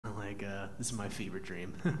this is my fever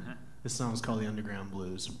dream. This song is called The Underground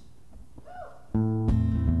Blues.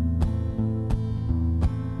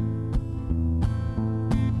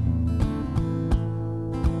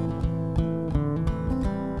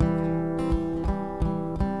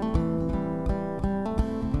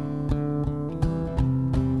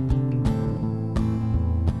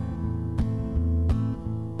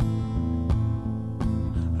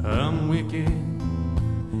 I'm wicked,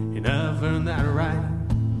 and I've earned that right.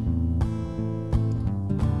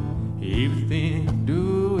 Everything I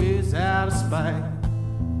do is out of spite.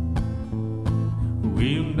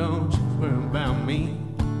 Well, don't you worry about me,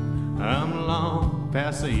 I'm long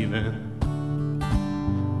past leaving.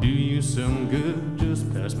 Do you some good,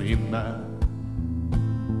 just pass me by.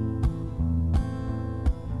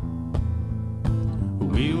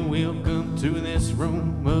 Well, welcome to this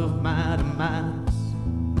room of my demise.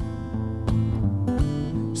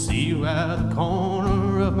 See you out the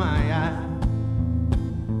corner of my eye.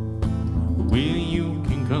 Well, you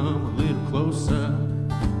can come a little closer,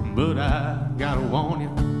 but I gotta warn you,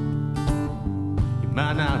 you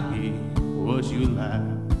might not hear what you like.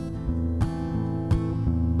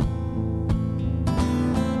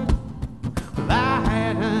 Well, I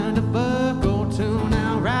had heard a buck or two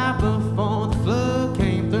now right before the flood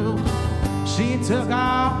came through. She took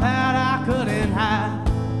all that I couldn't hide.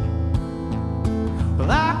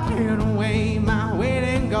 Well, I cleared away my weight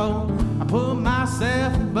in gold. I put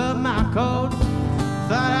myself above my coat.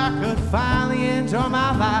 Thought I could finally enjoy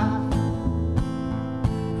my life.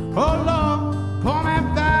 Oh Lord, pull me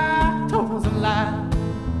back towards the light.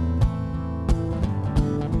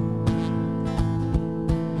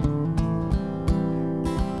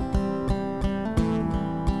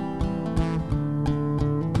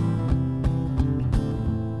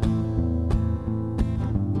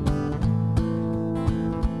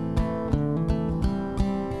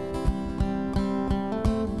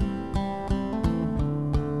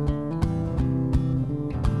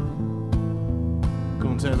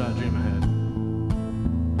 Tell about a dream I had.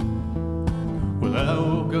 Well, I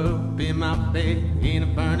woke up in my bed in a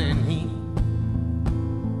burning heat.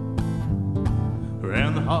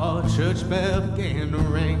 Around the hall, church bell began to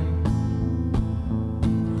ring.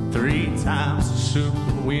 3 times I shook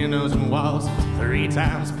the windows and walls. 3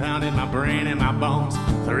 times pounded my brain and my bones.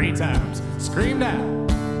 3 times screamed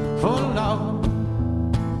out for the Lord.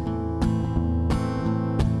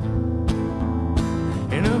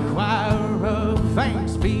 And a choir of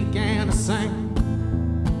saints began to sing.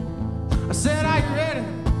 I said, are you ready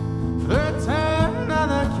for the return of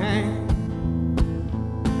the King?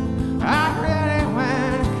 Are you ready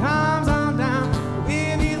when it comes on down?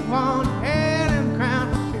 With his one head and crown.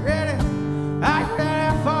 You ready? Are you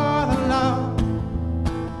ready for the Lord?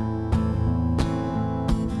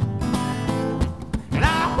 And I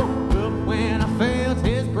woke up when I felt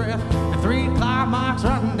his breath, and 3 claw marks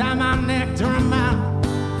running down my neck to remind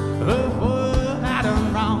of what I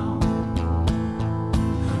done wrong.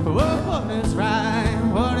 What is right,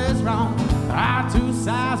 what is wrong? Our 2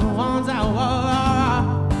 sides